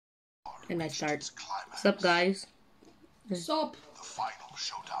And I start. What's up, guys? What's up? The final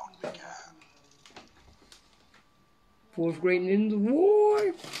showdown began. 4th grade Ninja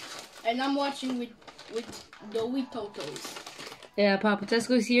War. And I'm watching with the Totos. Yeah,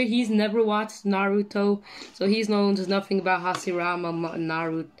 papucescu's here. He's never watched Naruto, so he's known as nothing about Hashirama,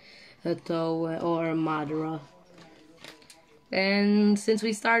 Naruto, or Madara. And since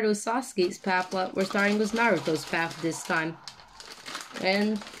we started with Sasuke's path, we're starting with Naruto's path this time.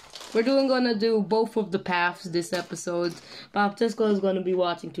 And we're gonna do both of the paths this episode. Papucescu is gonna be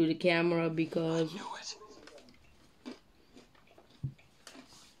watching to the camera because I knew it.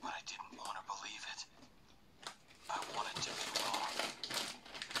 But I didn't want to believe it. I wanted to be wrong.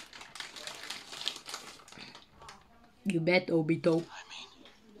 you bet, Obito. I mean,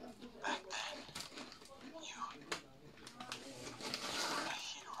 back then, you were a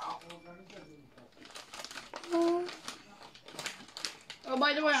hero. Oh,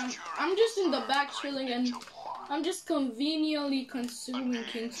 by the way, I'm just in the back chilling and I'm just conveniently consuming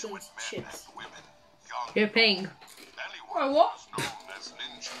Kingston's chips. You're paying Oh, what?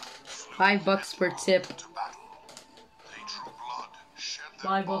 $5 per tip.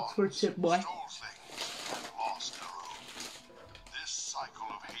 $5 per tip, boy.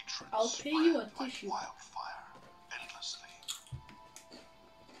 I'll pay you a tissue. Wildfire, endlessly.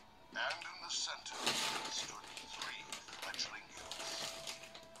 And in the center stood 3 fledgling youths.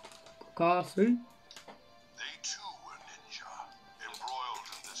 Coffee. They too were ninja, embroiled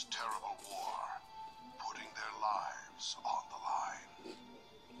in this terrible war, putting their lives on the line.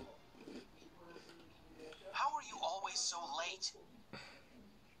 How are you always so late?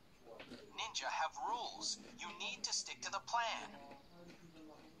 Ninja have rules. You need to stick to the plan.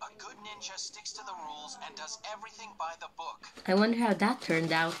 A good ninja sticks to the rules and does everything by the book. I wonder how that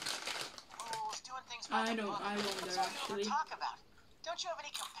turned out. Rules, doing things by the book. I wonder That's what we actually. talk about. Don't you have any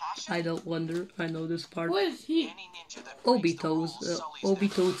compassion? I don't wonder. I know this part. Who is he? Any ninja that breaks the rules Obito's, sullies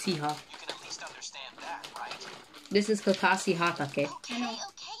Obito their Uchiha. career. You can at least understand that, right? This is Kakashi Hatake. I know.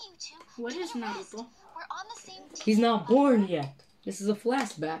 Okay, you two. What is Naruto? We're on the same team. He's not born yet. This is a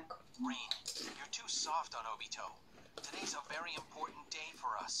flashback. Rin, you're too soft on Obito. Today's a very important day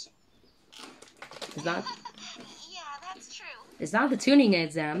for us. It's not. Yeah, that's true. It's not the tuning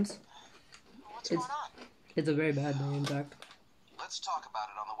exams. What's going on? It's a very bad day, in fact. Let's talk about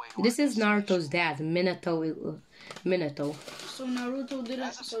it on the way to This our is Naruto's dad, Minato. So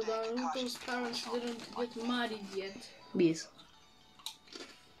Naruto's parents didn't get married yet. Please.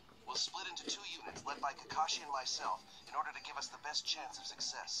 We'll split into 2 units led by Kakashi and myself in order to give us the best chance of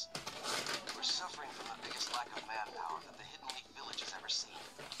success. We're suffering from the biggest lack of manpower that the Hidden League village has ever seen.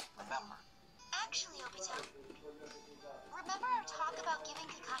 Remember, Actually, Obito, remember our talk about giving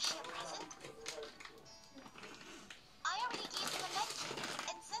Kakashi a present? I already gave him a knife,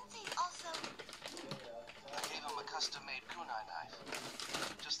 and Sensei also... I gave him a custom-made kunai knife,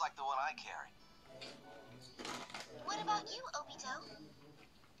 just like the one I carry. What about you, Obito?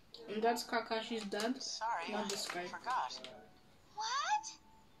 And that's Kakashi's dad? Sorry, Not this guy. I forgot. What?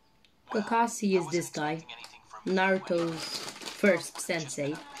 Kakashi is this guy, Expecting anything from you Naruto's first sensei.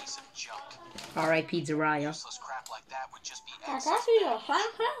 anyway. Piece of junk. R.I.P. Jiraiya. Useless crap like that would just be Kakashi's a sensei? Hey,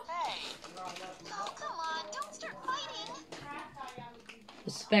 Oh, come on, don't start fighting.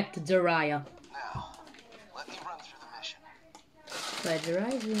 Respect Jiraiya. now, let me run through the mission. But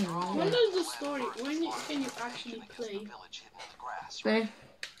Jiraiya's When does the story, when can you actually play? Village hidden in the grass, Eh,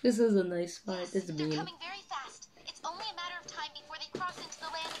 this is a nice fight. It's They're being coming very fast. It's only a matter of time before they cross into the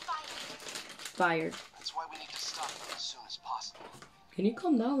land of fire. fired. That's why we need to stop them as soon as possible. Can you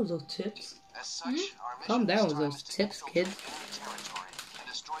calm down with those tips? As such, our mission Calm down this with time those is to tips, infiltrate kid. enemy territory and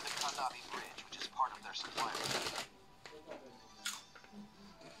destroy the Kanabi Bridge, which is part of their supply route.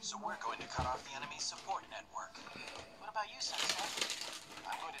 So we're going to cut off the enemy's support network. What about you, Sensei?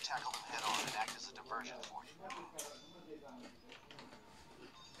 I'm going to tackle them head on and act as a diversion for you.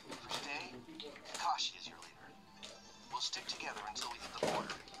 For today, Kakashi is your leader. We'll stick together until we hit the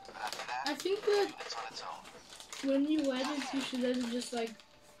border. But after that, I think that it's on its own. when you edit, you should edit just like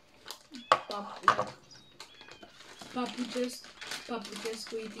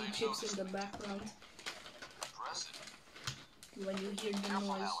papucescu eating chips in the background Impressive. when you hear the Careful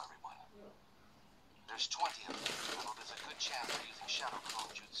noise. now, everyone. There's 20 of them, and there's a good chance they're using Shadow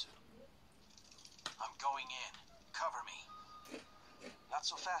Clone Jutsu. I'm going in. Cover me. Not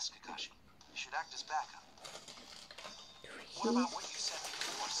so fast, Kakashi. You should act as backup. What about what you said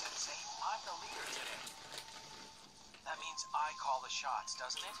before, Sensei? I'm the leader today. That means I call the shots,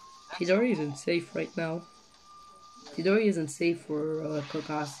 doesn't it? That's Hidori isn't safe right now. Hidori isn't safe for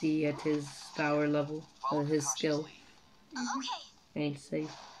Kakashi at his power level, or his skill. Okay. Ain't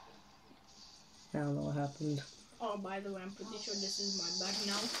safe. I don't know what happened. Oh, by the way, I'm pretty sure this is my bag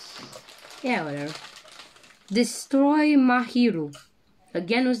now. Yeah, whatever. Destroy Mahiru.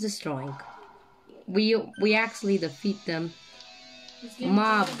 Again was destroying. We actually defeat them. This game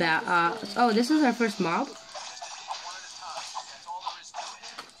Mob is that about to oh, this is our first mob?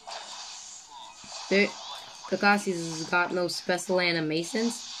 There Kakashi's got no special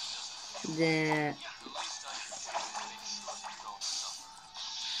animations. The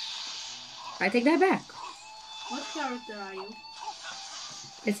I take that back. What character are you?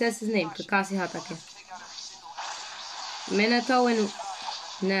 It says his name, Kakashi Hatake. Minato and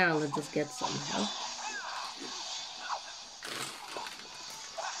now let's just get some help.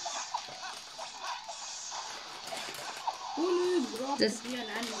 Who knew you grew up This- to be an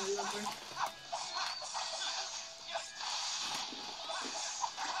anime lover?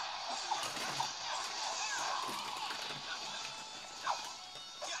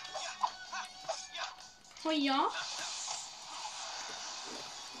 Oh yeah?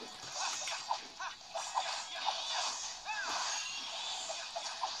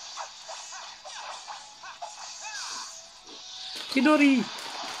 Chidori!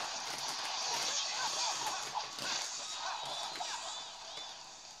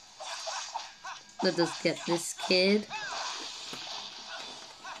 Let's just get this kid.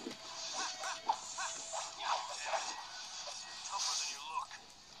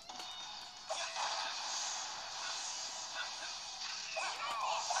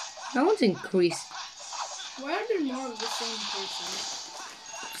 I want to increase Why are there more of the same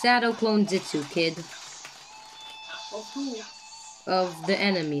person? Shadow Clone Jitsu, kid. Of who? Of the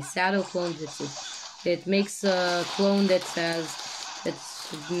enemy, Shadow Clone Jitsu. It makes a clone that says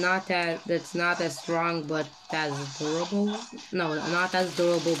that's not as strong but as durable. No, not as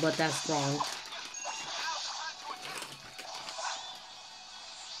durable but as strong.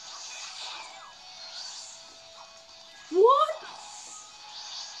 What?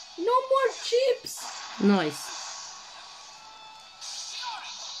 No more chips! Nice.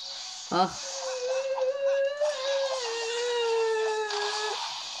 Oh,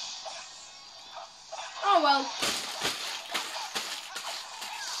 Oh well.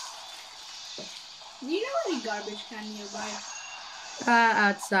 Do you know any garbage can nearby?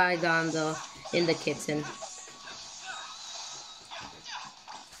 outside in the kitchen.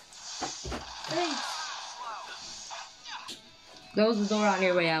 Thanks. Close the door on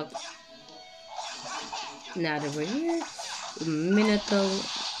your way out. Not over here. Minato.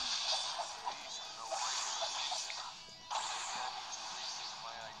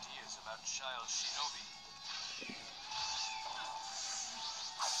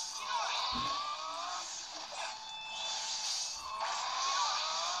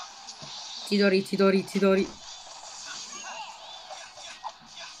 Chidori, Chidori, Chidori.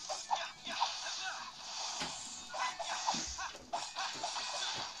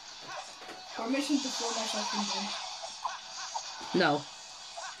 Permission to throw myself in bed. No.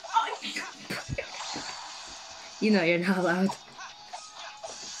 You know you're not allowed.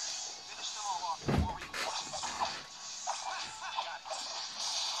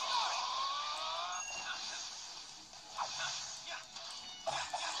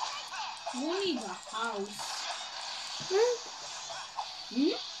 You need a house.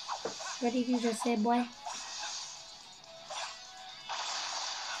 What did you just say, boy?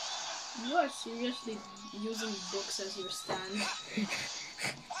 You are seriously using books as your stand.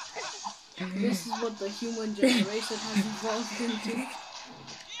 This is what the human generation has evolved into.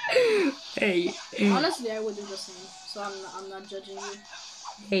 Hey, Honestly, I would do the same. So I'm not judging you.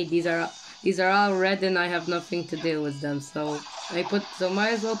 hey, these are all red, and I have nothing to do with them. So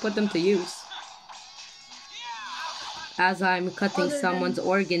might as well put them to use. As I'm cutting Other someone's than-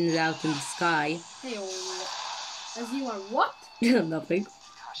 organs out in the sky. Hey, oh, as you are what? Nothing.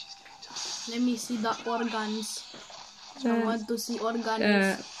 Let me see the organs. I want to see organs.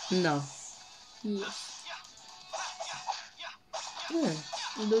 No. Yes. Yeah.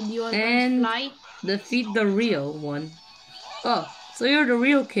 Do the organs And fly? defeat the real one. Oh, so you're the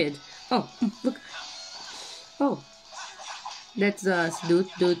real kid. Oh, look. Oh. That's us. Doot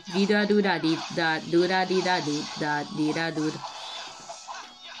doot dee da doo da dee da doo da dee da doo da dee da doo.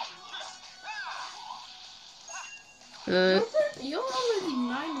 You're already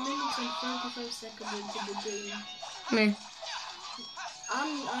 9 minutes and 35 seconds into the game. Meh.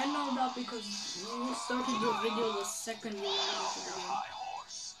 I know that because you started your video the second you went into the game.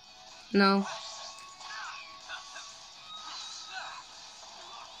 No.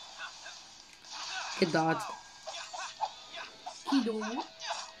 It dodged. Kido.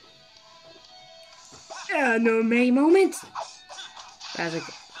 No May moment. As a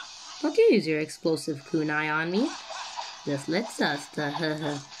Don't you use your explosive kunai on me. Just let us,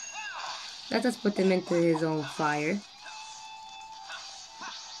 let us put him into his own fire.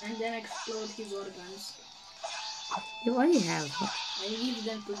 And then explode his organs. You already have. And give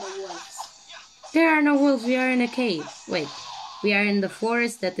them to the wolves. There are no wolves, we are in a cave. Wait, we are in the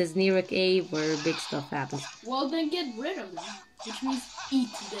forest that is near a cave where big stuff happens. Well, then get rid of them. Which means eat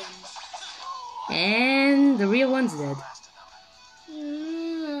them. And the real one's dead.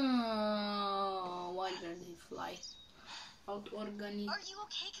 Why did they fly? Out organic. Are you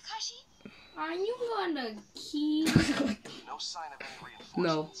okay, Kakashi? Are you gonna keep? No sign of any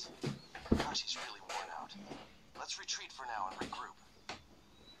reinforcements. No. Kakashi's really worn out. Let's retreat for now and regroup.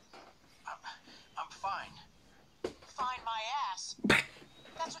 I'm fine. Fine my ass.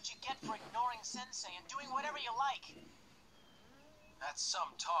 That's what you get for ignoring Sensei and doing whatever you like. That's some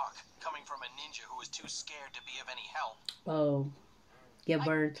talk coming from a ninja who was too scared to be of any help. Oh. Get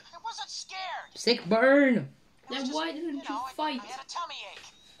burned. I wasn't scared. Sick burn! It was Then just, why didn't you fight? I had a tummy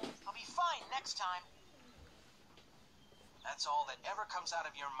ache. I'll be fine next time. That's all that ever comes out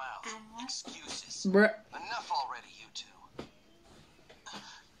of your mouth. Excuses. Bruh. Enough already, you two.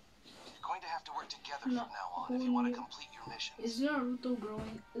 You're going to have to work together from now on if you want to complete your missions. Is Naruto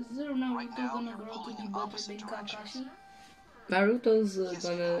growing? Is there Naruto Right now, gonna you're grow to pulling be in better opposite than directions. Kakashi? Naruto's Yes,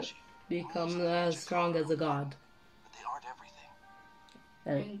 gonna Kakashi. become Most of the as ninja strong as a god. But they aren't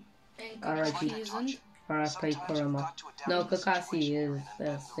everything. And R.I.P. Kakashi isn't? R.I.P. Sometimes you've Kurama. got to adapt No, to the Kakashi situation you're is in and the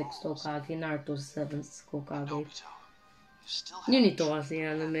bend the 6th rules. Hokage, Naruto's 7th Hokage. Nobito, you still You have need to a watch the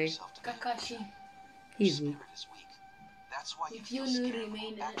chance to anime. prove yourself to be Kakashi. Your He's weak. spirit is weak. That's why If you feel knew scared when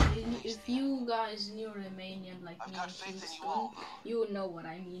Romanian, you actually face if the you enemy. guys knew Romanian like I've me got and faith in you Kingston, all. you would know what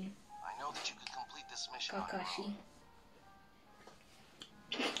I mean. I know that you can complete this mission on your Kakashi. own.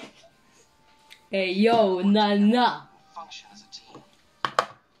 Hey, yo, Nana! Function as a team.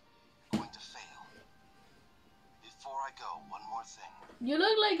 You're going to fail. Before I go, one more thing. You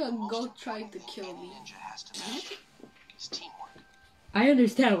look like a The most goat trying to important kill thing me. any ninja has to master is teamwork. I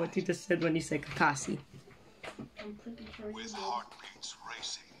understand what you just said when you said Kakashi. I'm pretty sure you With did. heartbeats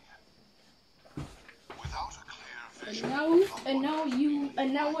racing. Without a clear And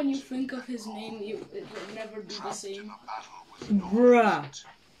vision. now when you think of his name, it will never be the Trapped in same. a battle with no Bruh. exit.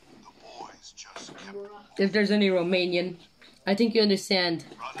 The boys just kept Bruh. If there's any Romanian, I think you understand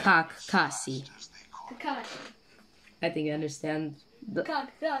running Kakashi. as fast as they could. Kakashi. I think you understand.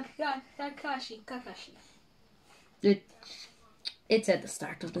 Kakashi. It's at the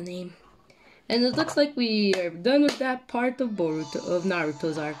start of the name. And it looks like we are done with that part of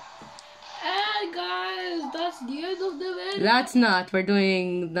Naruto's arc. Hey guys, that's the end of the video. That's not. We're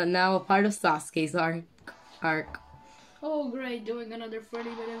doing now a part of Sasuke's arc. Oh great, doing another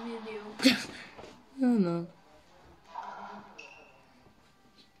 30-minute video. I don't know.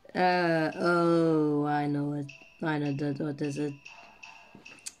 Oh, I know it. I know that. What is it?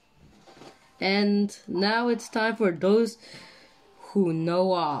 And now it's time for those who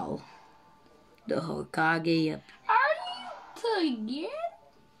know all. The Hokage. Are you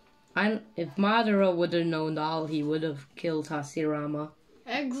again? If Madara would have known all, he would have killed Hashirama.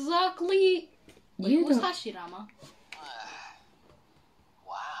 Exactly. Wait, You who's don't- Hashirama?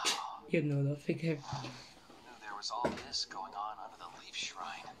 Wow. You know the figure. Who knew there was all this going on under the Leaf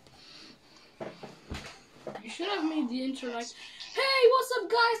Shrine? You should have made the intro like, hey, what's up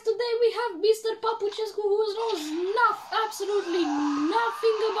guys? Today we have Mr. Papucescu who knows absolutely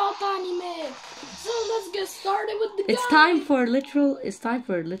nothing about anime. So let's get started with the It's guy. time for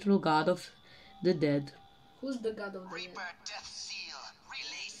literal god of the dead. Who's the god of the dead? Reaper Death Seal,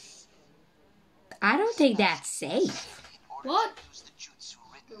 release. I don't think that's safe. What? Use the jutsu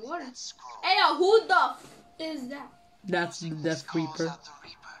written What? in that scroll. Hey, who the is that? That's the Death Calls Reaper. out the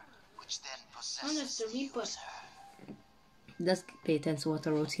Reaper, which then Oh, that's the possesses Reaper. user. Just pay attention to what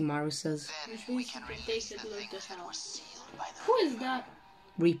Orochimaru says. Then Which we means can you can release take the it like things the that hell. were sealed by the Who is that?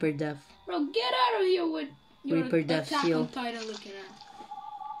 Reaper Death. Bro, get out of here with your Reaper Death Attack Seal. on Titan looking at.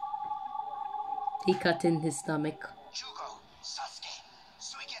 He cut in his stomach. Jugo, Sasuke,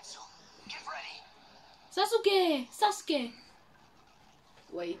 Suigetsu, get ready. Sasuke.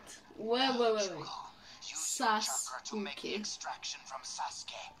 Wait. Jugo, use your chakra to make the Sasuke. extraction from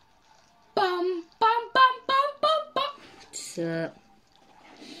Sasuke. Bum. So,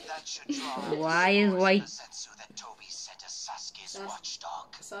 That should draw Why is white- the Zetsu that Tobi sent as Sasuke's Sas-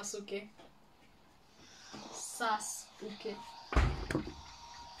 watchdog. Sasuke.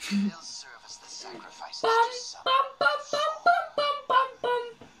 They'll serve as the sacrifices Bum. to some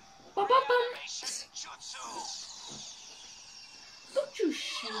reanimation jutsu. Don't you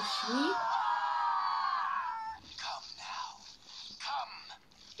shush me. Come now. Come.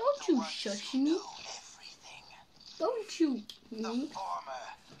 Don't Don't you shush me. Everything. Don't you. The Me. former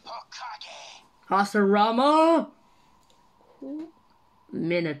Hokage. Hashirama Who?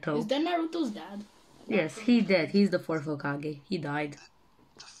 Minato. Is that Naruto's dad? Yes, he dead. He's the fourth Hokage. He died.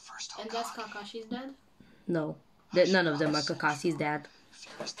 The first And that's Hokage. Kakashi's dad? No, that none of them are Kakashi's dad.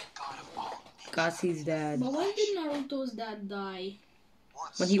 Fear is the god of all ninja. Kakashi's dad. But when did Naruto's dad die?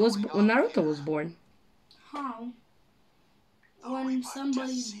 When Naruto was born. How? When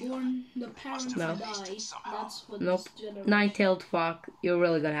somebody's born, the parents No. die. That's what Nope. this generation. Nine-tailed fuck. You're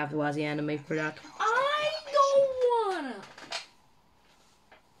really gonna have to watch the anime for that. I don't wanna.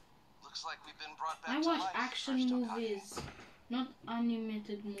 Looks like we've been brought back I to watch life, action first Hokage. movies, not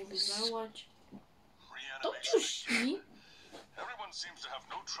animated movies. I watch. Don't you Reanimation. see? Everyone seems to have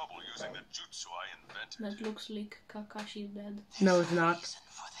no trouble using the jutsu I invented. That looks like Kakashi's dad. No, it's not. Reason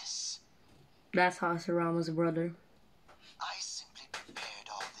for this. That's Hashirama's brother. I simply prepared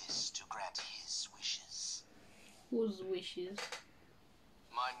all this to grant his wishes. Whose wishes?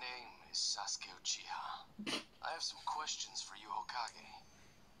 My name is Sasuke Uchiha. I have some questions for you, Hokage.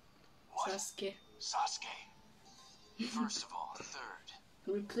 What? Sasuke. Sasuke. First of all, third.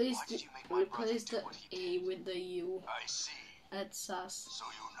 Replace Why the did you make my brother replace do the what he A did? with the U I see. at Sas. So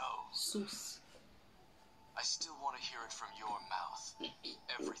you know. Sus. I still want to hear it from your mouth.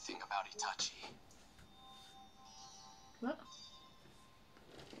 Everything about Itachi. What?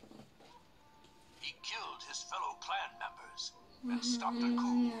 He killed his fellow clan members and stopped a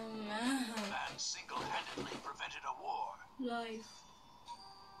coup and single-handedly prevented a war. Life.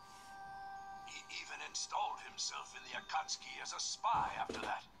 He even installed himself in the Akatsuki as a spy after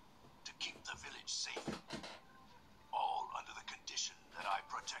that to keep the village safe. All under the condition that I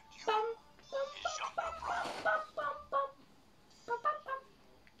protect you, his younger brother.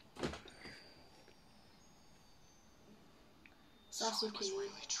 So it Sasuke. was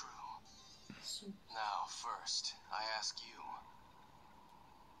really true. Now, first, I ask you,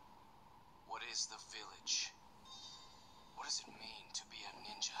 what is the village? What does it mean to be a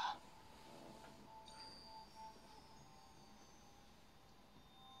ninja?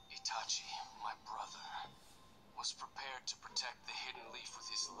 Itachi, my brother, was prepared to protect the hidden leaf with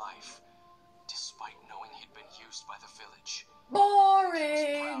his life, despite knowing he'd been used by the village. He was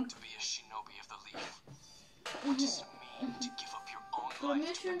Boring. proud to be a shinobi of the leaf. What does it mean to give up your own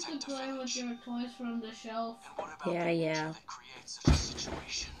life to Permission to protect a play with village? your toys from the shelf. And what about Yeah, the ninja yeah. that creates such a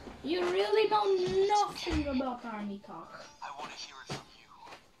situation? You really know nothing about army talk. I want to hear it from you.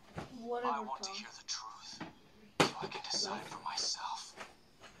 I Whatever want to talk. hear the truth, so I can decide for myself.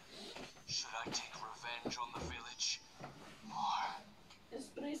 Should I take revenge on the village, or This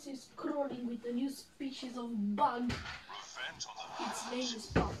place is crawling with a new species of bug. Revenge on the Its name is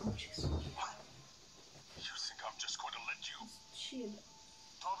papucescu. You think I'm just going to let you? Chill,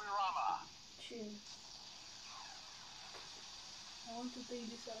 Tobirama! chill. I want to take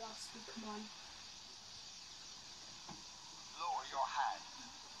this elastic man. Lower your hand.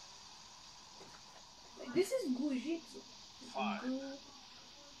 This is Gujitsu. Fine.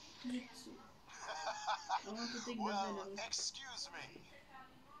 Gujitsu. I want to take the venom. Excuse me.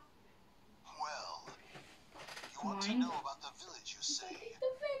 Well, you want to Mine? know about the village, you say? Take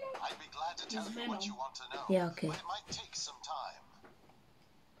the venom. I'd be glad to tell It's you what venom. you want to know. Yeah, okay. But it might take some time.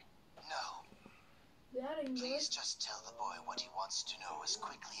 no? That ain't good. Please just tell the boy what he wants to know as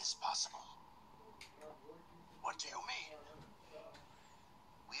quickly as possible. What do you mean?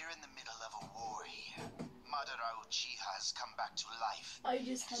 We're in the middle of a war here. Madara Uchiha has come back to life. I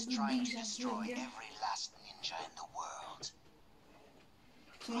just had He's the trying to ninja destroy again. every last ninja in the world.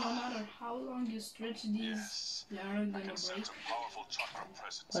 So no matter how long you stretch these, Yes. they I aren't gonna can break. sense a powerful chakra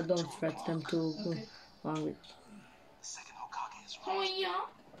presence. But at don't 2 stretch them o'clock. too Okay. long. The second Hokage is Oh right. yeah.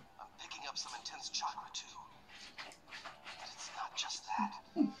 I'm picking up some intense chakra too. But it's not just that.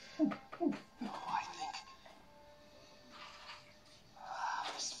 No, I think...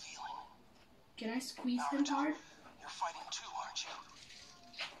 this feeling. Can I squeeze him hard? You're fighting too, aren't you?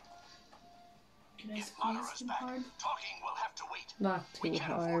 Can I If squeeze Madara's him back, hard? talking will have to wait. Not We too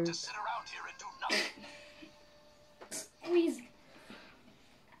can't afford hard. to sit around here and do nothing. Squeeze.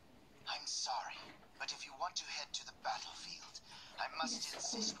 I'm sorry, but if you want to head to the battlefield, I must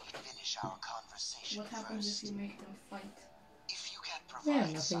insist we finish our conversation What happens first. if you make them fight? If you can Yeah,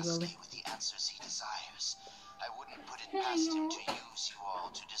 provide nothing Sasuke really. with the answers he desires, I wouldn't put it Hey, past him yo. to use you all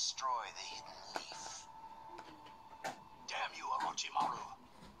to destroy the hidden leaf. Damn you, Orochimaru.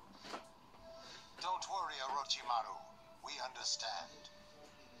 Don't worry, Orochimaru. We understand.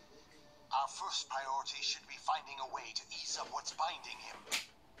 Our first priority should be finding a way to ease up what's binding him.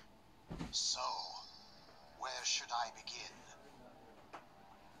 So, where should I begin?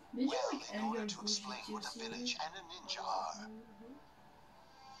 Did you Well, like in end order your to explain what a Gojutsu village series? and a ninja are,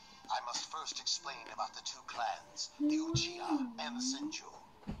 I must first explain about the two clans, the Uchiha and the Senju.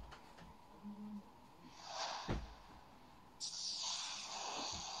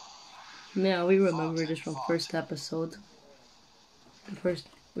 Yeah, we remember this from first episode.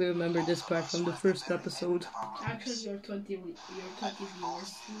 We remember this part from the first episode. Actually, your 20 viewers,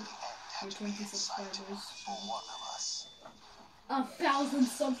 your 20 subscribers, For one of us. 1,000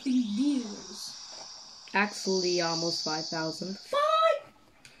 something viewers. Actually, almost 5,000.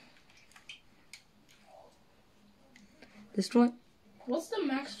 Destroy. What's the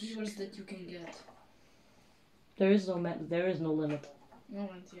max viewers that you can get? There is no limit. No,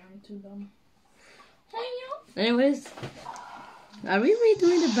 Auntie, I'm too dumb. Anyways, are we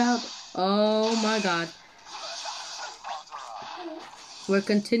redoing the battle? Oh my god. We're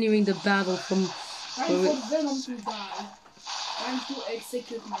continuing the battle from... Time for Venom to die. Time to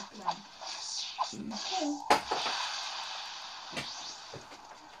execute my plan.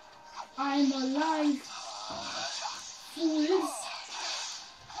 I'm alive. Fools.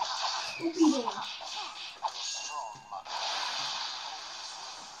 Stupido.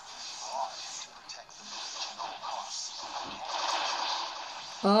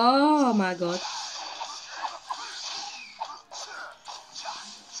 Oh my god.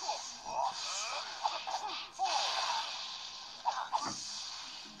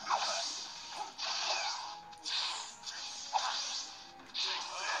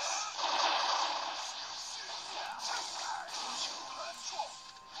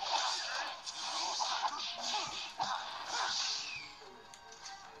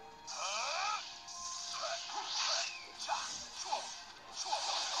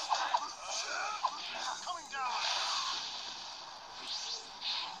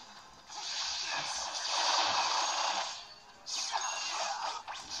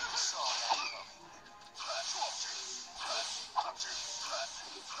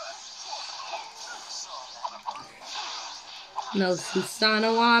 No,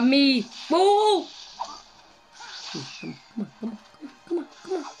 Susano on me. Whoa! Come on.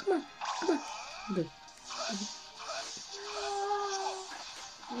 Good.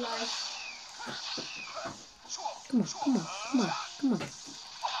 Come on.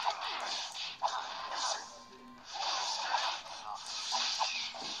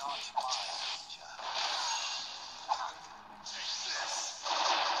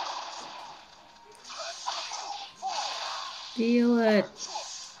 Feel it.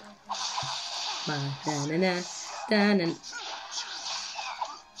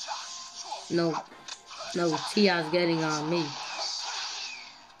 No, Tia's getting on me.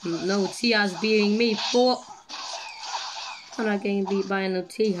 No, Tia's beating me. Fool. I'm not getting beat by an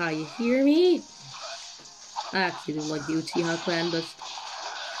Uchiha, you hear me? I actually do like the Uchiha clan, but...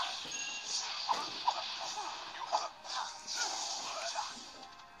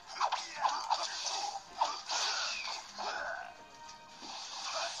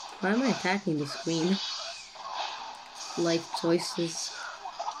 Why am I attacking the screen? Life choices.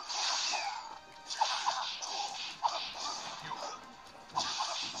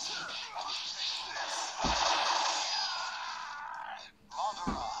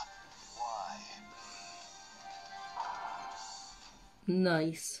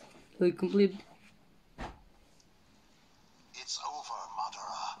 Nice. We completed. It's over,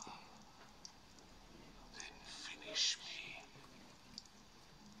 Madara. Then finish me.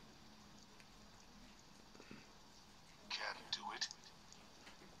 Can't do it.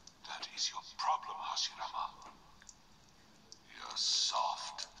 That is your problem, Hashirama. You're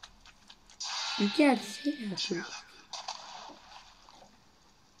soft. You can't say that.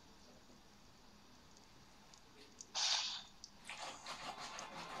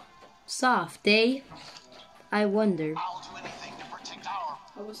 Soft, eh? I wonder. I'll do anything to protect our...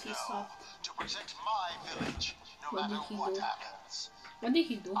 How was he soft? to protect my village, no What matter did he what do? happens. What did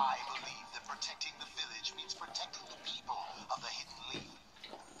he do? I believe that protecting the village means protecting the people of the Hidden Leaf,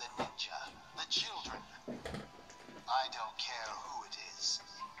 the ninja, the children. I don't care who it is,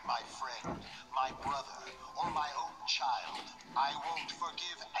 my friend, my brother, or my own child. I won't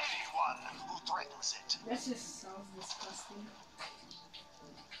forgive anyone who threatens it. That just sounds disgusting.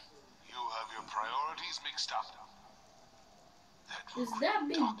 You have your priorities mixed up. That Is will that bring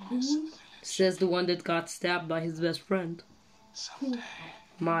big darkness in boo? the village Says the one that got stabbed by his best friend, someday.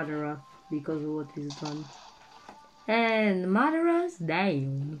 Madara, because of what he's done. And Madara's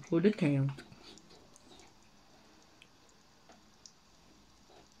down for the count.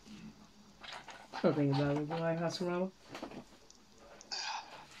 Don't think about it, alright, Hashirama?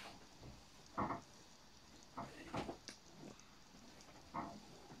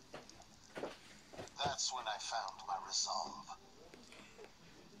 That's when I found my resolve.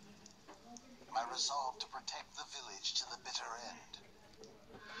 My resolve to protect the village to the bitter end.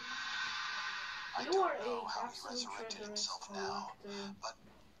 I You don't are know a how he absolute resurrected traitorous himself now, but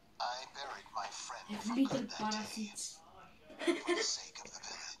I buried my friend for little good that day parasites. for the sake of the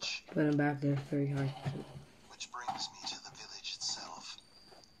village. Put him back there very hard. Which brings me to the village itself.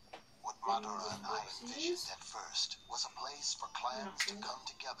 What Madara and I envisioned at first was a place for clans to come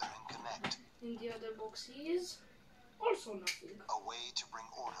together and connect. In the other box is also nothing. A way to bring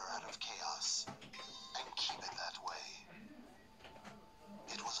order out of chaos and keep it that way.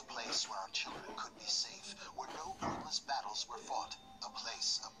 It was a place where our children could be safe, where no pointless battles were fought, a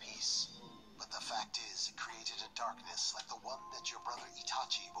place of peace. But the fact is, it created a darkness like the one that your brother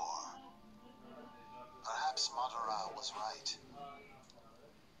Itachi bore. Perhaps Madara was right.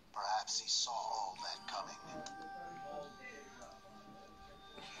 Perhaps he saw all that coming.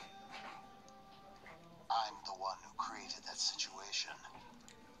 I'm the one who created that situation.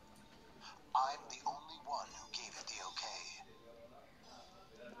 I'm the only one who gave it the okay.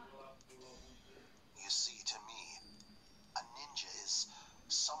 You see, to me, a ninja is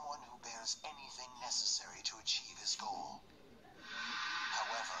someone who bears anything necessary to achieve his goal.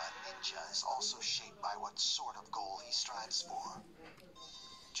 However, a ninja is also shaped by what sort of goal he strives for.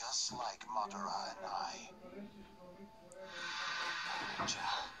 Just like Madara and I. Ninja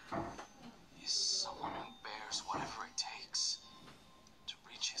is someone who bears whatever it takes to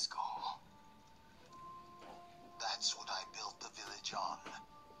reach his goal. That's what I built the village on.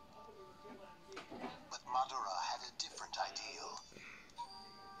 But Madara had a different ideal.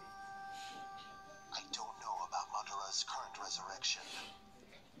 I don't know about Madara's current resurrection.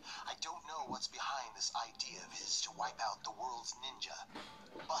 I don't know what's behind this idea of his to wipe out the world's ninja.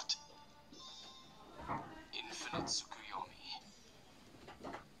 But Infinite Tsukuyomi.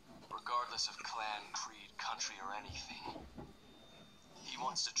 Regardless of clan, creed, country, or anything, he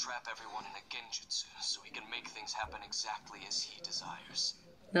wants to trap everyone in a genjutsu so he can make things happen exactly as he desires.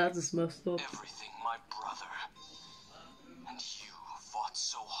 That is messed up. Everything my brother and you fought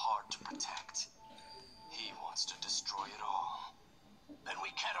so hard to protect, he wants to destroy it all. Then we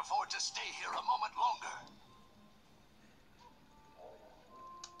can't afford to stay here a moment longer.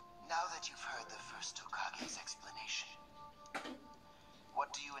 Now that you've heard the first Hokage's explanation,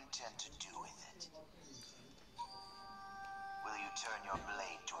 what do you intend to do with it? Will you turn your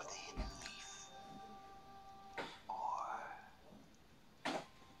blade toward the hidden leaf? Or...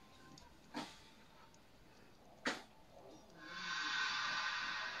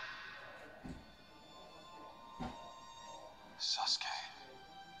 Sasuke,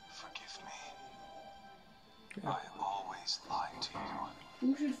 forgive me. I always lied to you.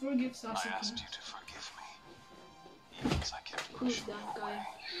 Who should forgive I asked Sasuke? you to forgive me. Even as I kept Who's pushing you that away. guy?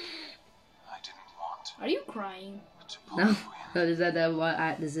 I didn't want Are you crying? to pull No, you no,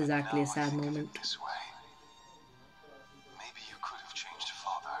 in. this is actually a Now I sad think of moment. it this way. Maybe you could have changed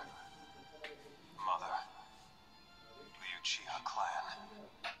father, mother, the Uchiha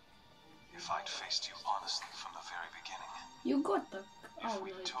clan. If I'd faced you honestly from the very beginning. You got the... If Oh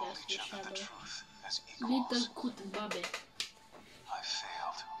we no, told that's each the other the shadow. truth as Little equals. Kutbabe. I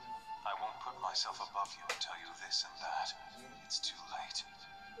failed. I won't put myself above you and tell you this and that. It's too late.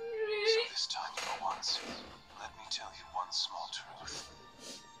 So this time for once, let me tell you one small truth.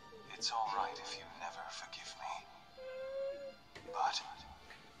 It's alright if you never forgive me. But,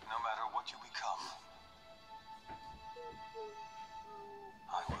 no matter what you become,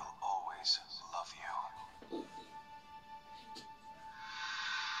 I will always love you.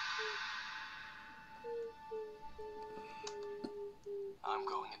 I'm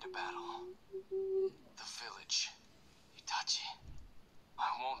going into battle. The village. Itachi. I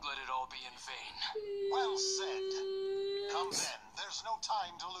won't let it all be in vain. well said. Come then, there's no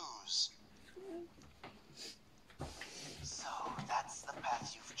time to lose. So, that's the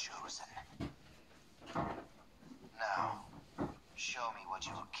path you've chosen. Now, show me what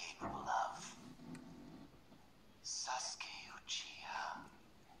you're capable of. Sasuke Uchiha.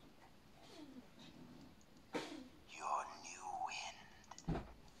 Your new wind.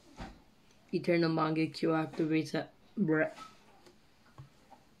 Eternal Mangekyo activates at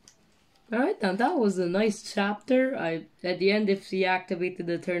Alright then, that was a nice chapter. At the end, if he activated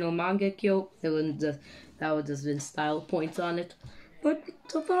the Eternal Mangekyo, that would just been style points on it. But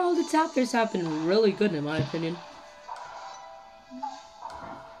so far all the chapters have been really good in my opinion.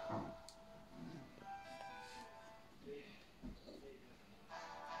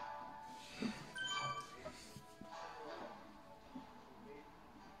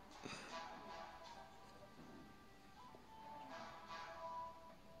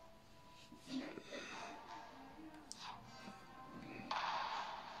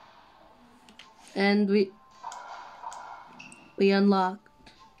 And we unlocked.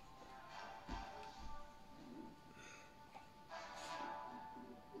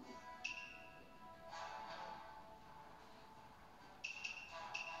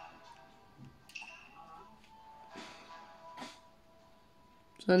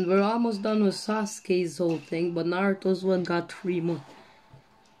 And we're almost done with Sasuke's whole thing, but Naruto's one got 3 more.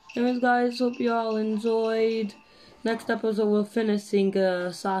 Anyways, guys, hope you all enjoyed. Next episode, we'll finishing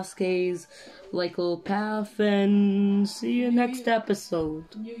Sasuke's like little path, and see you next episode.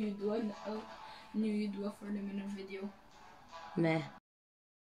 Knew you'd do a 30-minute video. Meh.